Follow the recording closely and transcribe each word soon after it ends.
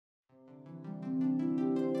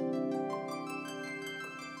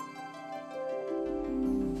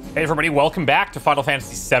Hey everybody, welcome back to Final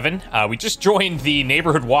Fantasy VII. We just joined the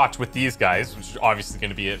Neighborhood Watch with these guys, which is obviously going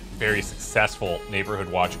to be a very successful Neighborhood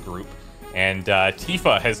Watch group. And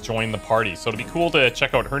TIFA has joined the party, so it'll be cool to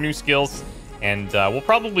check out her new skills. And we'll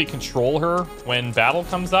probably control her when battle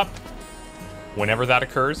comes up, whenever that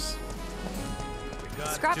occurs.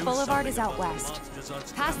 Scrap Boulevard is out west.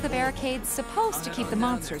 Past the barricades, supposed to keep the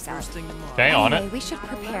monsters out. Okay, on it. We should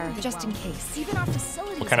prepare, just in case. Even our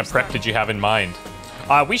facilities. What kind of prep did you have in mind?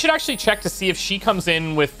 We should actually check to see if she comes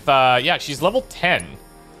in with, yeah, she's level 10.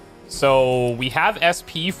 So we have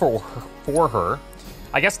SP for her.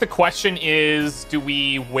 I guess the question is, do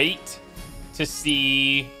we wait to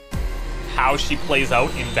see how she plays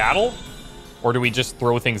out in battle? Or do we just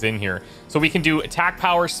throw things in here? So we can do attack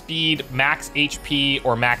power, speed, max HP,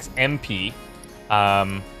 or max MP.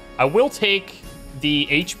 I will take the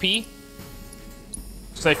HP,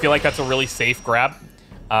 because I feel like that's a really safe grab.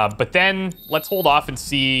 But then let's hold off and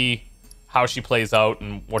see how she plays out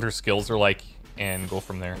and what her skills are like and go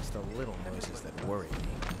from there. It's the little noises that worry me.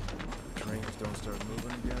 Trains don't start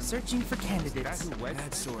moving again. Searching for candidates.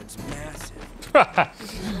 That sword's massive.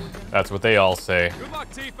 That's what they all say. Good luck,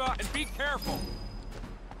 Tifa, and be careful.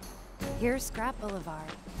 Here's Scrap Boulevard.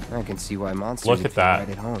 I can see why monsters Look at that. right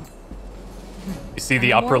at home. You see And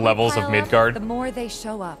the more upper we levels of pile up, Midgar? the more they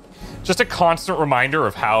show up. Just a constant reminder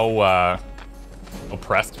of how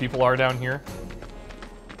oppressed people are down here.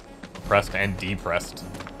 Oppressed and depressed.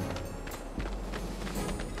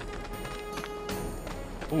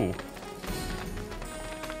 Ooh.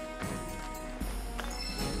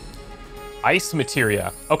 Ice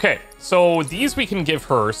materia. Okay, so these we can give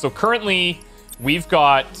her. So currently we've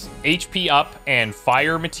got HP up and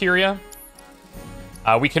fire materia.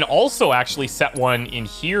 We can also actually set one in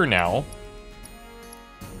here now.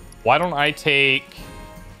 Why don't I take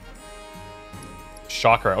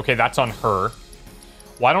chakra? Okay, that's on her.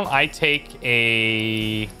 Why don't I take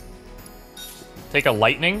a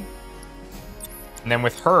lightning? And then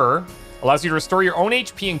with her, allows you to restore your own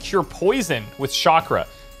HP and cure poison with chakra.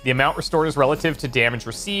 The amount restored is relative to damage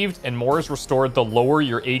received, and more is restored the lower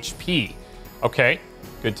your HP. Okay,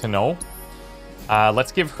 good to know.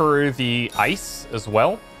 Let's give her the ice as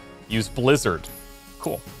well. Use blizzard.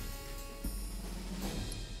 Cool.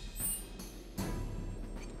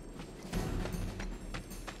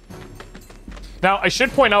 Now, I should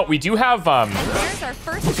point out, we do have... And there's our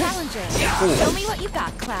first challenger. Show me what you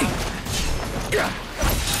got, Cloud.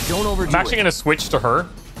 Don't overdo I'm actually it. going to switch to her.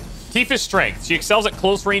 Tifa's strength. She excels at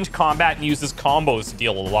close range combat and uses combos to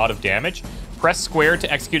deal a lot of damage. Press square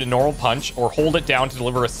to execute a normal punch or hold it down to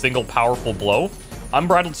deliver a single powerful blow.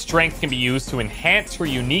 Unbridled strength can be used to enhance her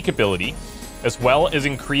unique ability, as well as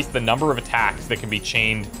increase the number of attacks that can be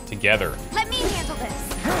chained together. Let me handle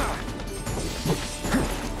this.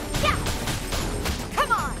 Yeah.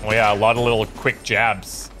 Come on. Oh yeah, a lot of little quick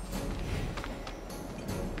jabs.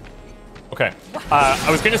 Okay.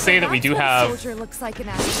 I was going to say that we do That's what a have... soldier looks like in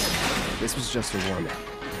action. This was just a warm-up.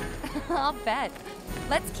 I'll bet.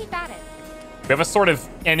 Let's keep at it. We have a sort of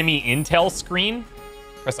enemy intel screen.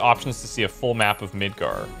 Press options to see a full map of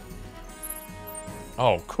Midgar.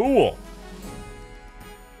 Oh, cool.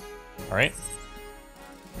 All right.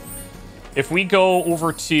 If we go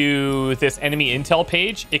over to this enemy intel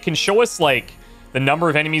page, it can show us like the number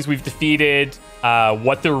of enemies we've defeated,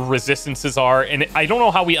 what their resistances are. And I don't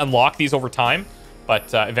know how we unlock these over time,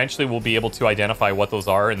 but eventually we'll be able to identify what those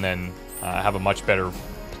are and then have a much better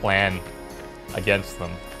plan against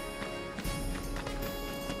them.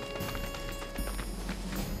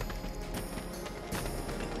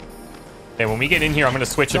 Okay, when we get in here, I'm going to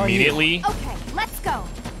switch immediately. Okay, let's go.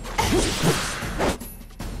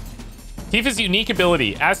 Tifa's unique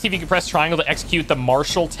ability. As Tifa, you can press triangle to execute the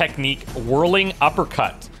martial technique Whirling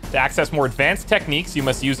Uppercut. To access more advanced techniques, you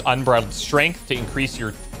must use Unbridled Strength to increase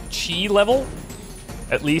your chi level.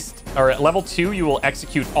 At level 2, you will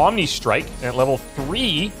execute Omni Strike, and at level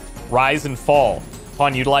 3, Rise and Fall.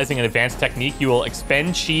 Upon utilizing an advanced technique, you will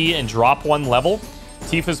expend chi and drop 1 level.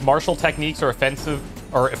 Tifa's martial techniques are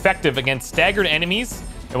effective against staggered enemies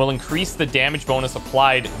and will increase the damage bonus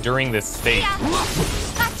applied during this stage. Yeah.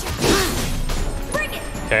 Gotcha. Bring it.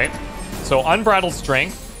 Okay, so Unbridled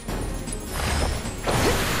Strength.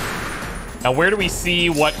 Now, where do we see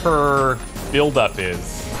what her buildup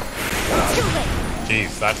is? Too late.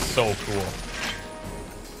 Jeez, that's so cool.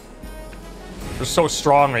 They're so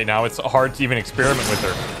strong right now, it's hard to even experiment with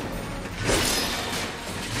her.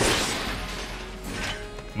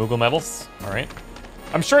 Moogle medals, all right.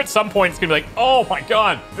 I'm sure at some point it's gonna be like, oh my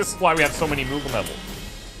god, this is why we have so many Moogle medals.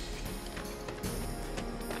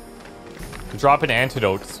 Drop in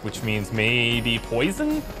antidotes, which means maybe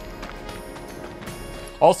poison?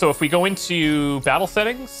 Also, if we go into battle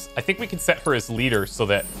settings, I think we can set her as leader so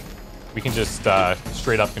that we can just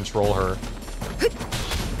straight up control her.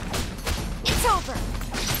 It's over.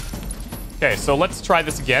 Okay, so let's try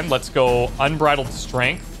this again. Let's go unbridled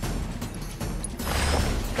strength.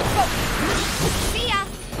 See ya.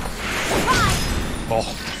 Bye.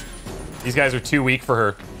 Oh, these guys are too weak for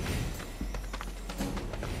her.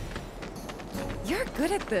 You're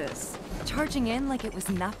good at this. Charging in like it was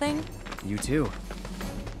nothing. You too.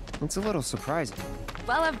 It's a little surprising.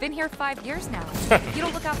 Well, I've been here 5 years now. If you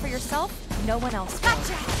don't look out for yourself, no one else will.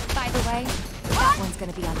 Gotcha. By the way, that one's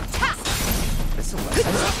gonna be on the test. It's a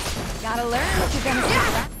lesson. Gotta learn what you're gonna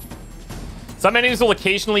do. Some enemies will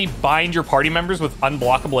occasionally bind your party members with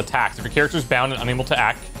unblockable attacks. If your character is bound and unable to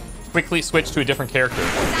act, quickly switch to a different character.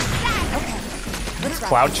 Okay. Let's rock.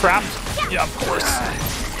 Cloud trapped? Yeah, of course.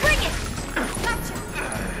 Bring it. Gotcha.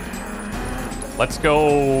 Let's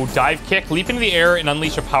go dive kick, leap into the air, and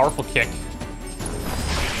unleash a powerful kick.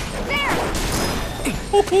 There.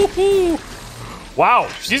 Wow,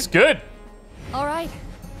 she's good. All right.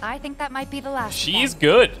 I think that might be the last. She's one.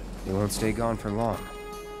 good. You won't stay gone for long.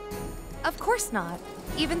 Of course not.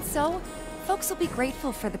 Even so, folks will be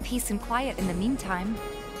grateful for the peace and quiet in the meantime.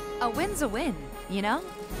 A win's a win, you know?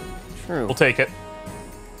 True. We'll take it.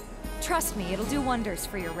 Trust me, it'll do wonders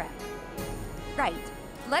for your rep. Right.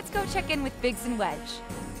 Let's go check in with Biggs and Wedge.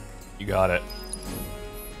 You got it.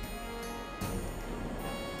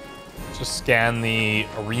 Just scan the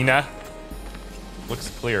arena. Looks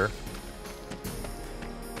clear.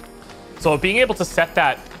 So being able to set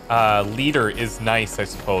that leader is nice, I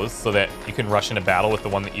suppose, so that you can rush into battle with the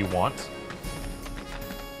one that you want.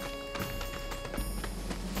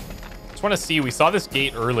 Just want to see, we saw this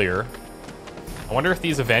gate earlier. I wonder if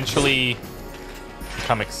these eventually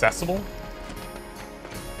become accessible.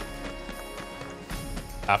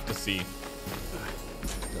 Have to see.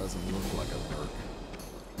 Doesn't look like a work.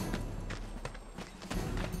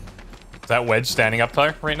 Is that Wedge standing up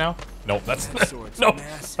there right now? No, that's no,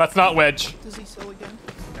 that's not Wedge. Does he sell again?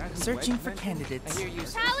 Searching for candidates.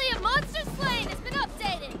 Tally of monster slain has been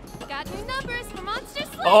updated. Got new numbers for monster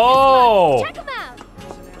slain. Oh! Check them out.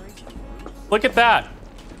 Look at that.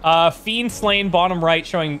 Fiend slain bottom right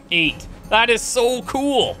showing 8. That is so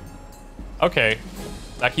cool. Okay,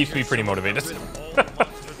 that keeps me pretty motivated.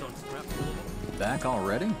 Back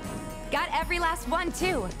already? Got every last one,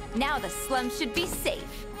 too. Now the slum should be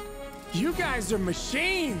safe. You guys are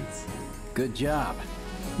machines. Good job.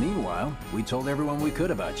 Meanwhile, we told everyone we could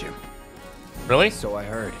about you. Really? So I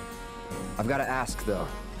heard. I've got to ask, though.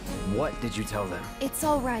 What did you tell them? It's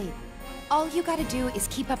all right. All you gotta do is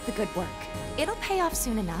keep up the good work. It'll pay off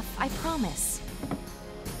soon enough, I promise.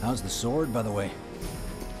 How's the sword, by the way?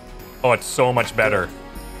 Oh, it's so much better.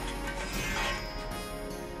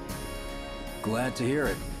 Glad to hear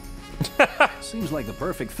it. Seems like the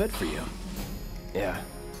perfect fit for you. Yeah.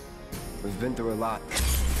 We've been through a lot.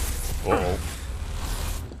 Uh-oh.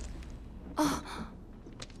 Oh.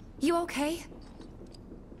 You okay?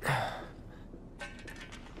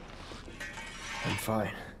 I'm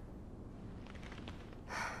fine.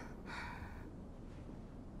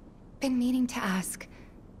 Been meaning to ask.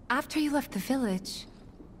 After you left the village...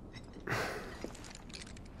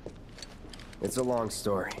 It's a long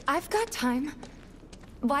story. I've got time.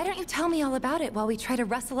 Why don't you tell me all about it while we try to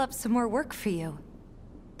rustle up some more work for you?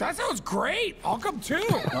 That sounds great. I'll come too.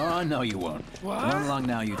 Oh, no, you won't. What? Run along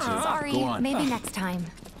now, you two. Sorry, Go on. maybe next time.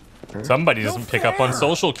 Somebody doesn't pick up on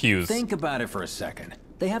social cues. Think about it for a second.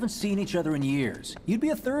 They haven't seen each other in years. You'd be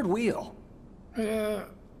a third wheel.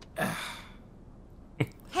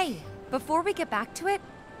 Hey, before we get back to it,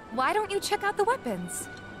 why don't you check out the weapons?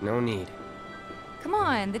 No need. Come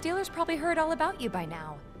on, the dealer's probably heard all about you by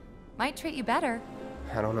now. Might treat you better.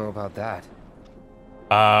 I don't know about that.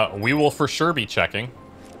 We will for sure be checking.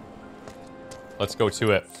 Let's go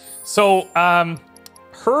to it. So,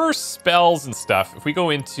 her spells and stuff, if we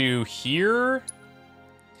go into here,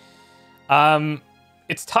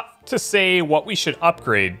 it's tough to say what we should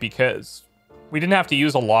upgrade because we didn't have to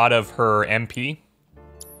use a lot of her MP.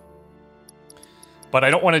 But I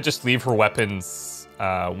don't want to just leave her weapons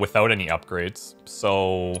without any upgrades.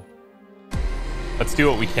 So let's do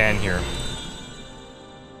what we can here.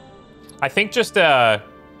 I think just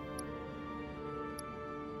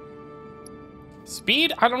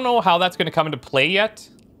speed, I don't know how that's going to come into play yet.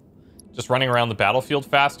 Just running around the battlefield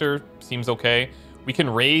faster seems okay. We can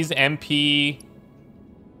raise MP.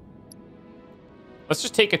 Let's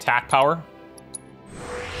just take attack power.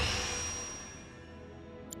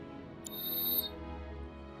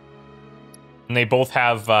 And they both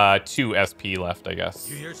have 2 SP left, I guess.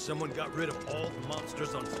 You hear someone got rid of all the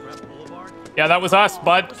monsters on Scrap Boulevard? Yeah, that was us,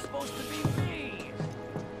 bud. The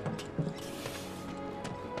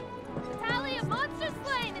tally of monsters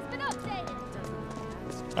slain has been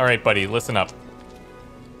updated. All right, buddy, listen up.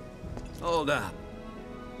 Hold up.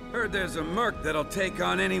 Heard there's a merc that'll take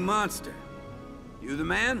on any monster. You the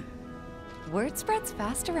man? Word spreads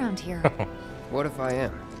fast around here. What if I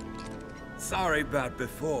am? Sorry about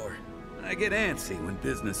before. I get antsy when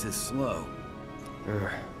business is slow.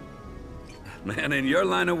 Man in your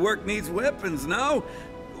line of work needs weapons, no?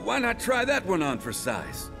 Why not try that one on for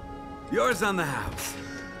size? Yours on the house.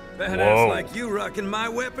 Badass like you rocking my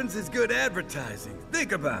weapons is good advertising.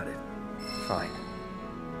 Think about it. Fine.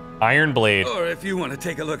 Iron Blade. Or if you want to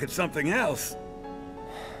take a look at something else.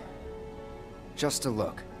 Just a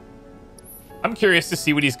look. I'm curious to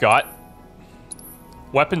see what he's got.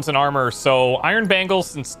 Weapons and armor. So, iron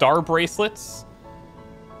bangles and star bracelets.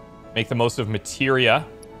 Make the most of materia.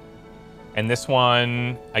 And this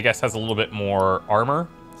one, I guess, has a little bit more armor.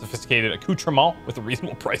 Sophisticated accoutrement with a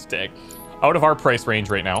reasonable price tag. Out of our price range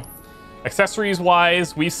right now.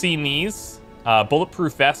 Accessories-wise, we've seen these.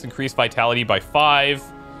 Bulletproof vests increase vitality by 5.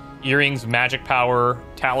 Earrings, magic power.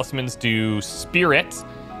 Talismans do spirit.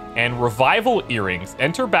 And revival earrings.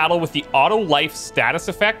 Enter battle with the auto life status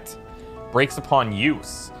effect. Breaks upon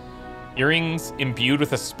use. Earrings imbued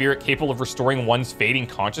with a spirit capable of restoring one's fading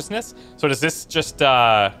consciousness. So does this just,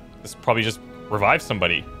 this probably just revive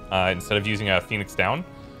somebody instead of using a Phoenix Down?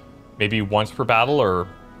 Maybe once per battle, or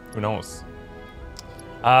who knows?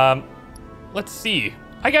 Let's see.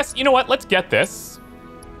 I guess, you know what? Let's get this.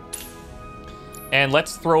 And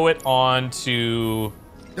let's throw it onto...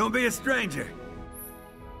 Don't be a stranger.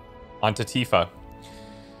 Onto TIFA.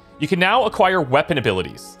 You can now acquire weapon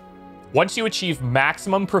abilities. Once you achieve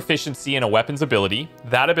maximum proficiency in a weapon's ability,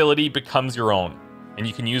 that ability becomes your own, and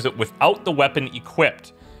you can use it without the weapon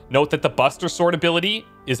equipped. Note that the Buster Sword ability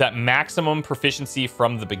is at maximum proficiency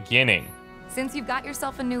from the beginning. Since you've got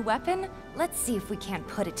yourself a new weapon, let's see if we can't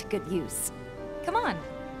put it to good use. Come on,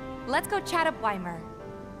 let's go chat up Weimer.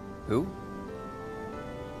 Who?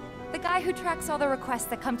 The guy who tracks all the requests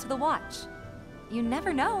that come to the watch. You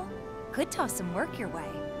never know. Could toss some work your way.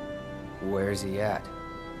 Where's he at?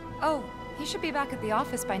 Oh, he should be back at the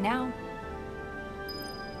office by now.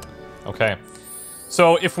 Okay.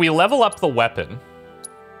 So if we level up the weapon,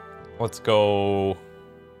 let's go...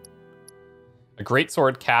 A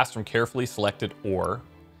greatsword cast from carefully selected ore.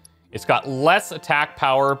 It's got less attack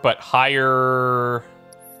power, but higher...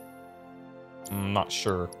 I'm not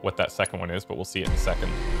sure what that second one is, but we'll see it in a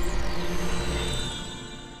second.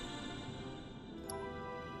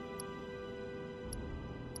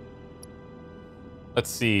 Let's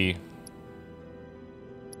see.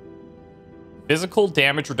 Physical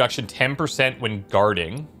damage reduction 10% when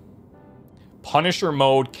guarding. Punisher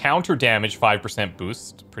mode, counter damage 5%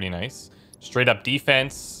 boost. Pretty nice. Straight up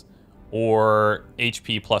defense or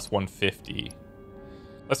HP plus 150.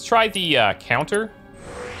 Let's try the counter.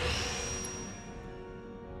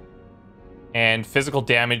 And physical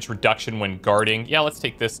damage reduction when guarding. Yeah, let's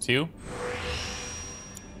take this too.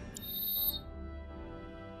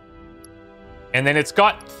 And then it's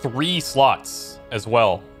got 3 slots as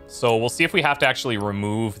well. So we'll see if we have to actually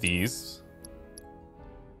remove these.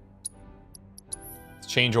 Let's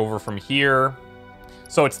change over from here.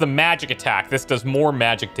 So it's the magic attack. This does more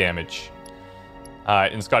magic damage.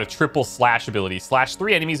 And it's got a triple slash ability. Slash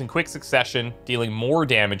 3 enemies in quick succession, dealing more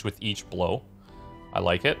damage with each blow. I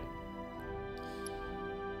like it.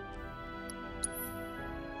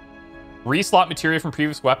 Reslot materia from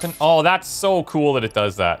previous weapon. Oh, that's so cool that it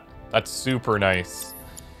does that. That's super nice.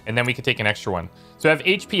 And then we can take an extra one. So we have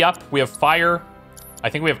HP up. We have fire. I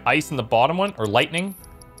think we have ice in the bottom one, or lightning.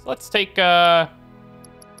 So let's take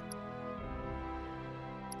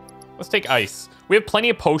ice. We have plenty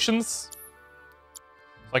of potions,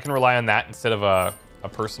 so I can rely on that instead of a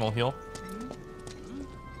personal heal.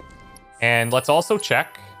 And let's also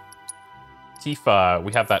check Tifa.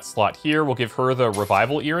 We have that slot here. We'll give her the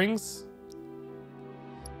revival earrings.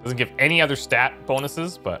 Doesn't give any other stat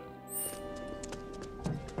bonuses, but...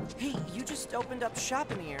 Hey, you just opened up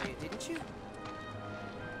shop in the area, didn't you?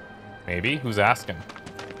 Maybe. Who's asking?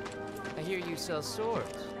 I hear you sell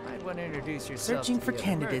swords. Might want to introduce yourself. Searching to for the other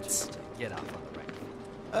candidates. merchants. Get off on the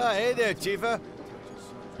right. Hey there, Tifa.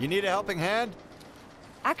 You need a helping hand?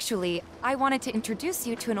 Actually, I wanted to introduce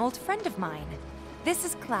you to an old friend of mine. This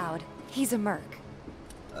is Cloud. He's a merc.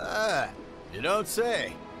 Ah, you don't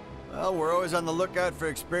say. Well, we're always on the lookout for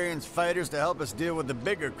experienced fighters to help us deal with the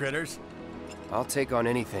bigger critters. I'll take on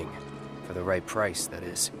anything. For the right price, that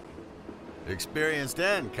is. Experienced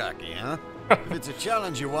and cocky, huh? If it's a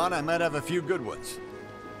challenge you want, I might have a few good ones.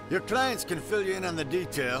 Your clients can fill you in on the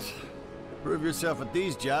details. Prove yourself at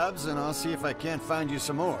these jobs, and I'll see if I can't find you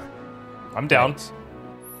some more. I'm down.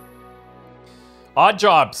 Odd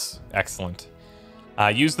jobs. Excellent.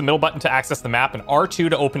 Use the middle button to access the map and R2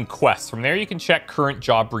 to open quests. From there, you can check current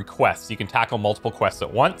job requests. You can tackle multiple quests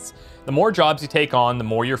at once. The more jobs you take on, the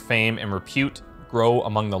more your fame and repute grow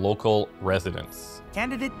among the local residents.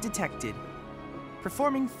 Candidate detected.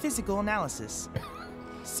 Performing physical analysis.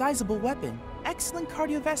 Sizable weapon. Excellent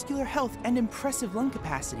cardiovascular health and impressive lung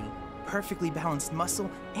capacity. Perfectly balanced muscle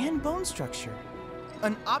and bone structure.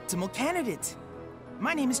 An optimal candidate.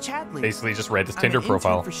 My name is Chadley. Basically just read his Tinder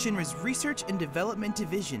profile. I'm an intern for Shinra's Research and Development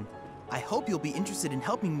Division. I hope you'll be interested in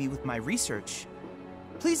helping me with my research.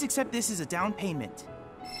 Please accept this as a down payment.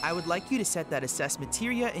 I would like you to set that assess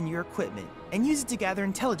materia in your equipment and use it to gather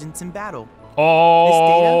intelligence in battle. Oh. This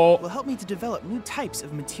data will help me to develop new types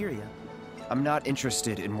of materia. I'm not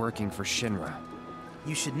interested in working for Shinra.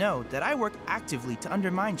 You should know that I work actively to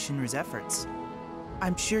undermine Shinra's efforts.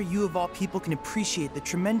 I'm sure you of all people can appreciate the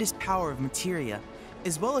tremendous power of materia,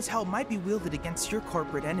 as well as how it might be wielded against your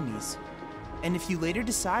corporate enemies. And if you later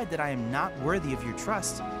decide that I am not worthy of your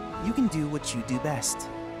trust, you can do what you do best.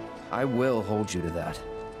 I will hold you to that.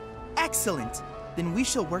 Excellent! Then we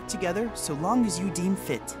shall work together so long as you deem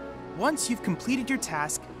fit. Once you've completed your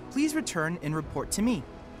task, please return and report to me.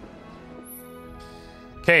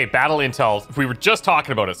 Okay, battle intel. We were just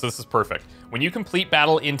talking about it, so this is perfect. When you complete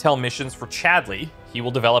battle intel missions for Chadley, he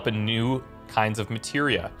will develop a new kinds of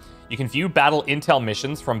materia. You can view battle intel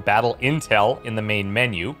missions from battle intel in the main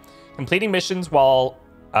menu. Completing missions while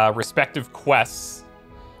respective quests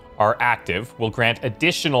are active will grant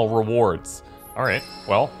additional rewards. All right,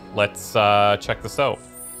 well, let's check this out.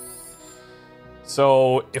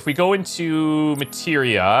 So if we go into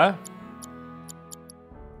materia,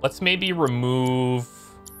 let's maybe remove...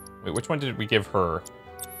 Wait, which one did we give her?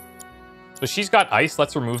 So she's got ice.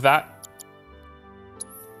 Let's remove that.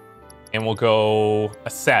 And we'll go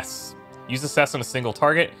assess. Use assess on a single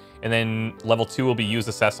target. And then level 2 will be use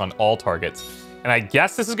assess on all targets. And I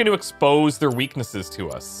guess this is going to expose their weaknesses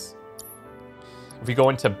to us. If we go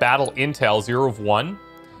into battle intel 0 of 1,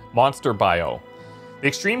 monster bio. The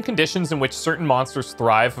extreme conditions in which certain monsters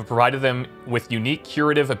thrive have provided them with unique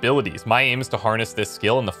curative abilities. My aim is to harness this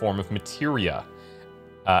skill in the form of materia.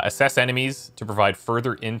 Assess enemies to provide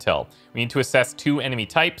further intel. We need to assess 2 enemy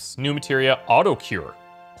types. New materia, auto cure.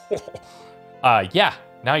 Yeah,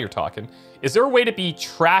 now you're talking. Is there a way to be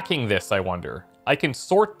tracking this, I wonder? I can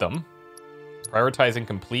sort them. Prioritizing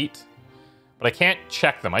complete. But I can't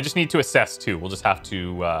check them. I just need to assess 2. We'll just have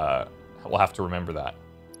to, we'll have to remember that.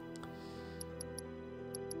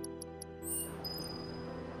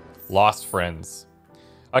 Lost friends.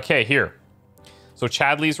 Okay, here. So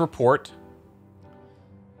Chadley's report.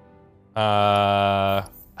 How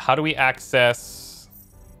do we access...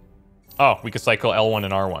 Oh, we could cycle L1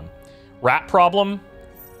 and R1. Rat problem,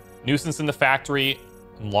 nuisance in the factory,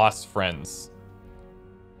 and lost friends.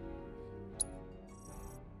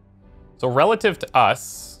 So relative to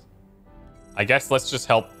us, I guess let's just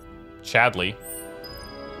help Chadley.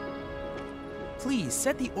 Please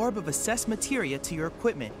set the orb of assess materia to your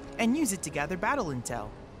equipment and use it to gather battle intel.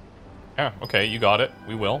 Yeah, okay, you got it.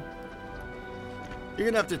 We will. You're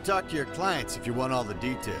gonna have to talk to your clients if you want all the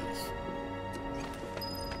details.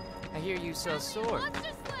 I hear you sell swords.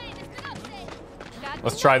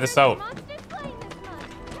 Let's try this out.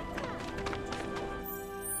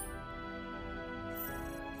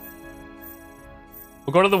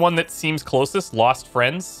 We'll go to the one that seems closest, lost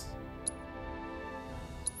friends.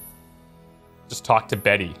 Just talk to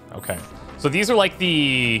Betty. Okay. So these are like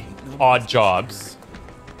the odd jobs.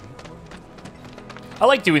 I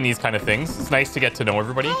like doing these kind of things. It's nice to get to know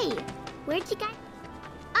everybody. Hey, where'd you guys...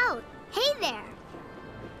 Oh, hey there.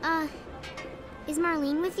 Is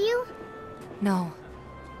Marlene with you? No.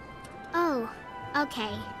 Oh, okay.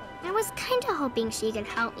 I was kind of hoping she could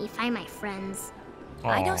help me find my friends. Aww.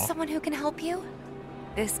 I know someone who can help you.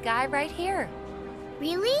 This guy right here.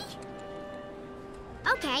 Really?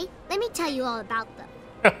 Okay, let me tell you all about them.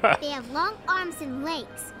 They have long arms and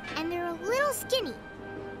legs, and they're a little skinny.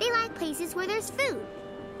 They like places where there's food,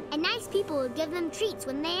 and nice people will give them treats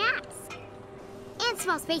when they ask. And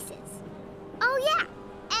small spaces. Oh yeah,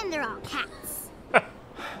 and they're all cats.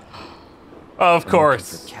 Of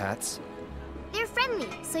course. Cats? They're friendly,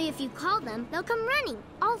 so if you call them, they'll come running.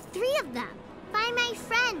 All 3 of them. Find my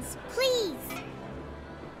friends, please.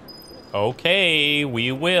 Okay,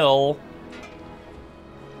 we will.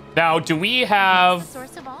 Now, do we have...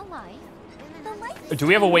 Source of all life. Do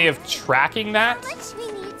we have a way of tracking that?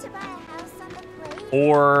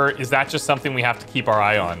 Or is that just something we have to keep our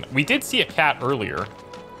eye on? We did see a cat earlier.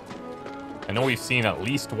 I know we've seen at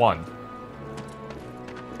least one.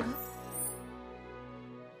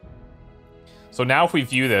 So now if we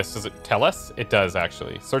view this, does it tell us? It does,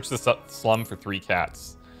 actually. Search the slum for 3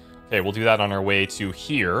 cats. Okay, we'll do that on our way to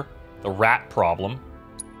here. The rat problem.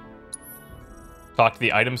 Talk to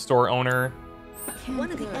the item store owner. One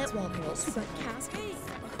of the walls, but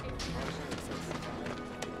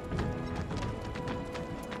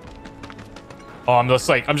Oh, I'm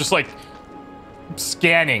just like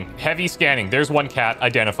scanning, heavy scanning. There's 1 cat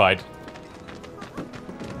identified.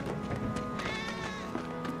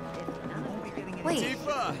 Wait,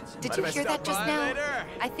 did you hear that just now?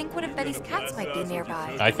 I think one of Betty's cats might be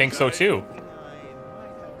nearby. I think so too.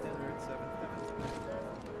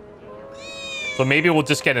 So maybe we'll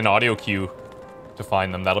just get an audio cue to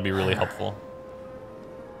find them. That'll be really helpful.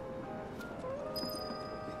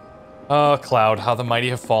 Oh, Cloud, how the mighty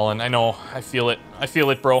have fallen. I know. I feel it. I feel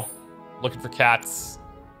it, bro. Looking for cats.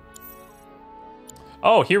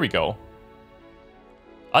 Oh, here we go.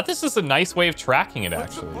 This is a nice way of tracking it,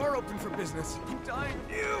 actually. What's the bar open for business? I'm dying.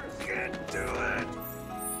 You can't do it.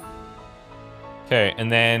 Okay, and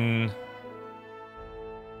then...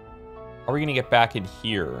 How are we going to get back in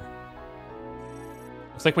here?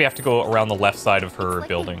 Looks like we have to go around the left side of her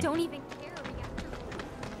building. Don't even care.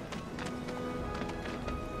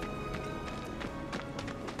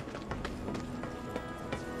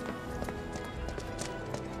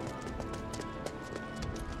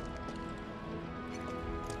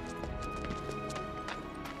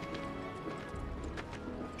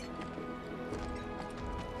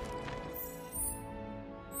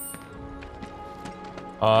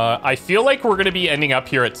 I feel like we're going to be ending up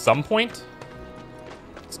here at some point.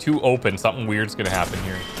 It's too open. Something weird's going to happen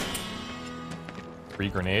here. 3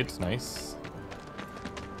 grenades. Nice.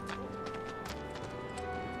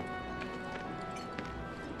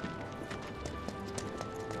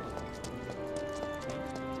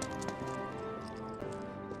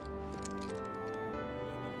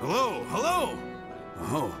 Hello, hello!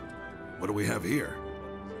 Oh, what do we have here?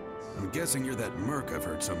 I'm guessing you're that merc I've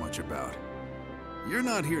heard so much about. You're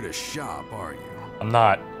not here to shop, are you? I'm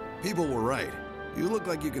not. People were right. You look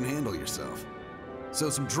like you can handle yourself.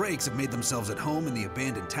 So some drakes have made themselves at home in the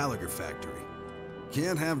abandoned Talager factory.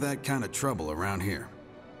 Can't have that kind of trouble around here.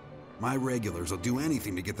 My regulars will do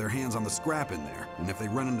anything to get their hands on the scrap in there, and if they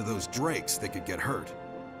run into those drakes, they could get hurt.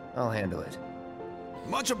 I'll handle it.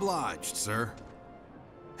 Much obliged, sir.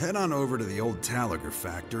 Head on over to the old Talager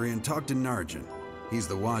factory and talk to Narjan. He's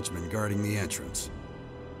the watchman guarding the entrance.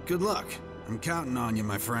 Good luck. I'm counting on you,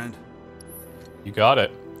 my friend. You got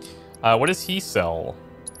it. What does he sell?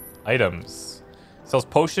 Items. Sells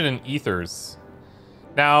potion and ethers.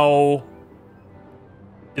 Now,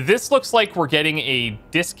 this looks like we're getting a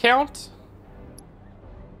discount.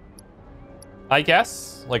 I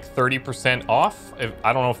guess, like 30% off.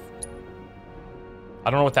 I don't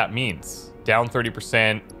know what that means. Down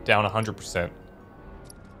 30%, down 100%.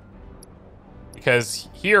 Because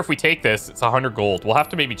here, if we take this, it's 100 gold. We'll have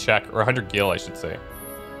to maybe check, or 100 gil, I should say.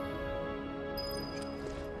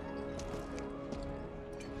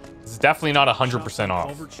 This is definitely not 100% off.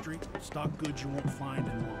 Culvert Street, stock goods you won't find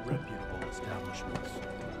in more reputable establishments.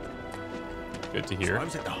 Good to hear. So I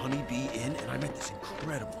was at the Honey Bee Inn, and I met this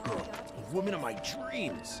incredible girl, a woman of my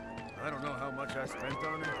dreams. I don't know how much I spent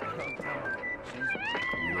on her.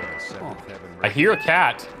 I hear a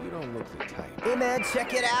cat. You don't look the type. Hey man,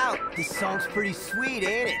 check it out. This song's pretty sweet,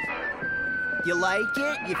 ain't it? You like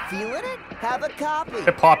it? You feeling it? Have a copy.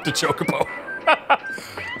 I popped a chocobo.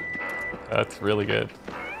 That's really good.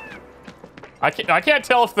 I can't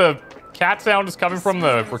tell if the cat sound is coming from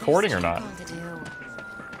the recording or not.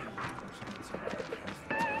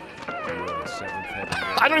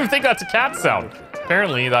 I don't even think that's a cat sound.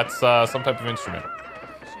 Apparently, that's some type of instrument.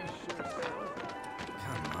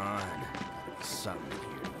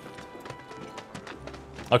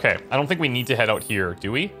 Okay, I don't think we need to head out here,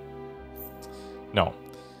 do we? No.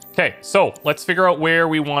 Okay, so let's figure out where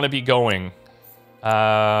we want to be going.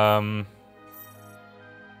 Problem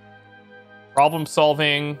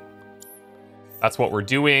solving. That's what we're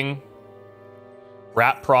doing.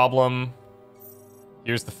 Rat problem.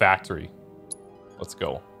 Here's the factory. Let's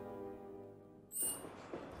go.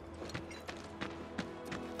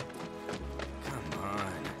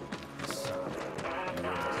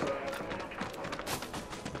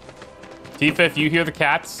 Tifa, if you hear the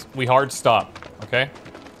cats, we hard stop, okay?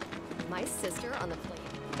 My sister on the plane.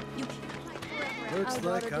 You Looks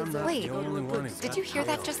like I'm not Wait, the only one. did you hear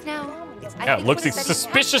that just now? Yeah, it looks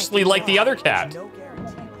suspiciously like the other cat.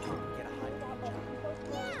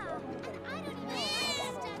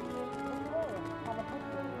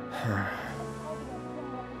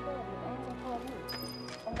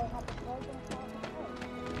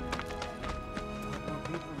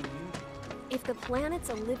 If The planet's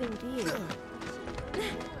a living being.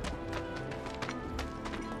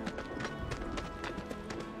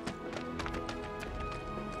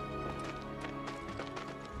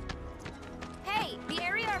 Hey, the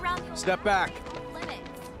area around here. Step back.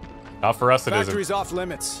 Not for us, it isn't. Factory's off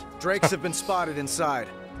limits. Drakes have been spotted inside.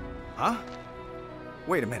 Huh?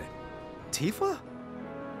 Wait a minute. Tifa?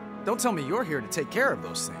 Don't tell me you're here to take care of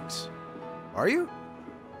those things. Are you?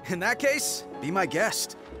 In that case, be my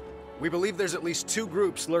guest. We believe there's at least 2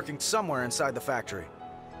 groups lurking somewhere inside the factory.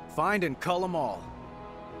 Find and cull them all.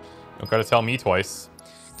 Don't gotta tell me twice.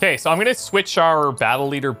 Okay, so I'm gonna switch our battle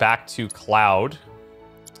leader back to Cloud.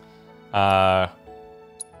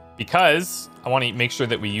 Because I want to make sure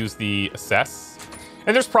that we use the assess.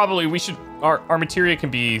 And there's probably, our materia can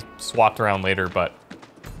be swapped around later, but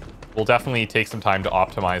we'll definitely take some time to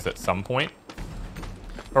optimize at some point.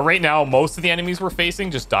 But right now, most of the enemies we're facing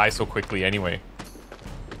just die so quickly anyway.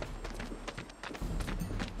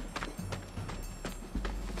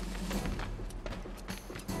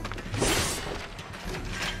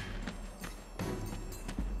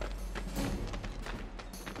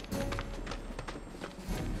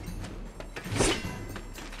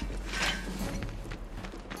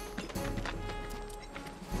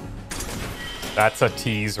 That's a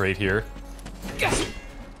tease right here.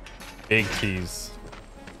 Big tease.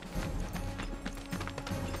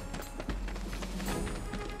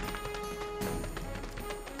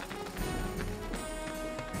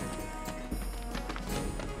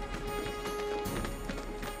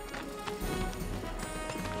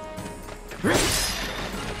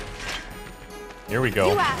 Here we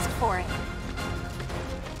go. You asked for it.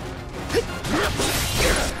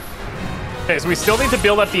 Okay, so we still need to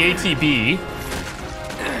build up the ATB.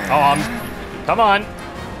 Come on.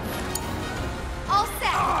 All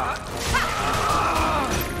set.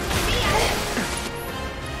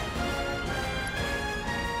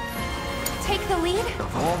 Take the lead.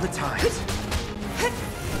 Of all the times.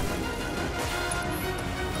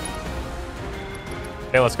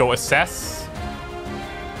 Okay, let's go assess.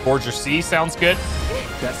 Forger C sounds good.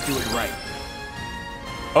 Let's do it right.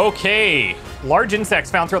 Okay. Large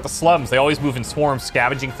insects found throughout the slums. They always move in swarms,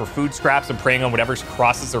 scavenging for food scraps and preying on whatever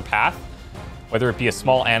crosses their path, whether it be a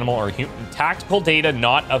small animal or a human. Tactical data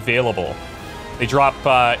not available. They drop...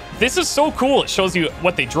 this is so cool. It shows you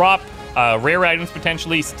what they drop, rare items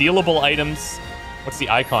potentially, stealable items. What's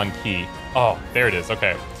the icon key? Oh, there it is.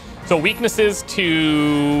 Okay. So weaknesses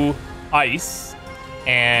to ice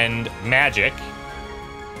and magic.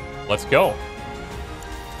 Let's go.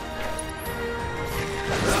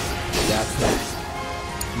 That's that.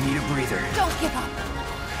 Need a breather. Don't give up.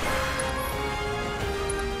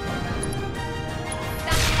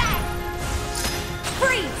 That's that.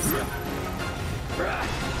 Freeze.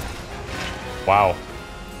 Wow.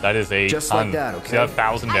 That is a Just ton. like that, okay? See that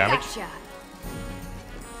 1,000 damage? I gotcha.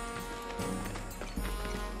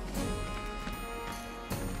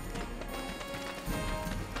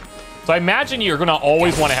 So I imagine you're going to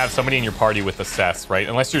always want to have somebody in your party with assess, right?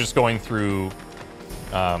 Unless you're just going through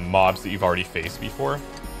mobs that you've already faced before.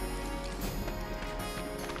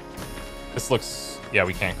 This looks... Yeah,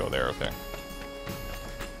 we can't go there. Okay.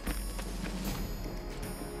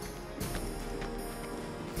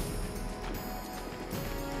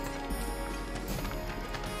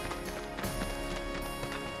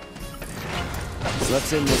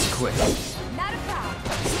 Let's end this quick. Not a foul.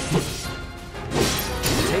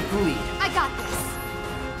 Take the lead. I got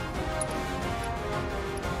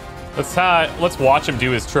this. Let's watch him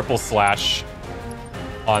do his triple slash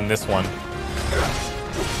on this one.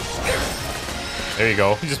 There you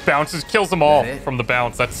go. He just bounces, kills them all from the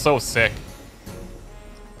bounce. That's so sick.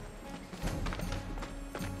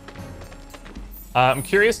 I'm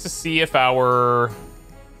curious to see if our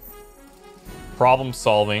problem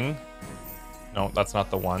solving... No, that's not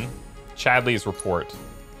the one. Chadley's report.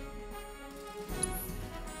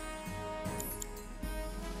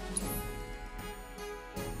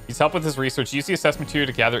 He's helped with his research. Use the assessment material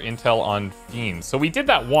to gather intel on fiends. So we did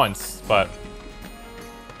that once, but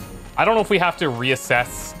I don't know if we have to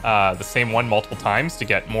reassess the same one multiple times to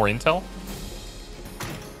get more intel.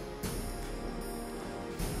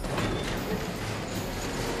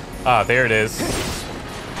 Ah, there it is.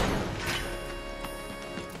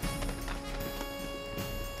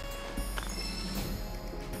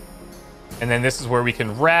 And then this is where we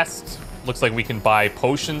can rest. Looks like we can buy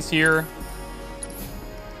potions here.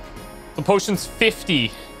 The potion's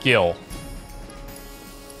 50 gil.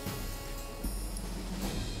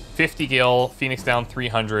 50 gil, Phoenix down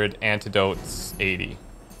 300, antidotes 80.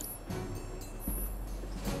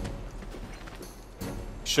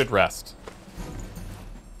 Should rest.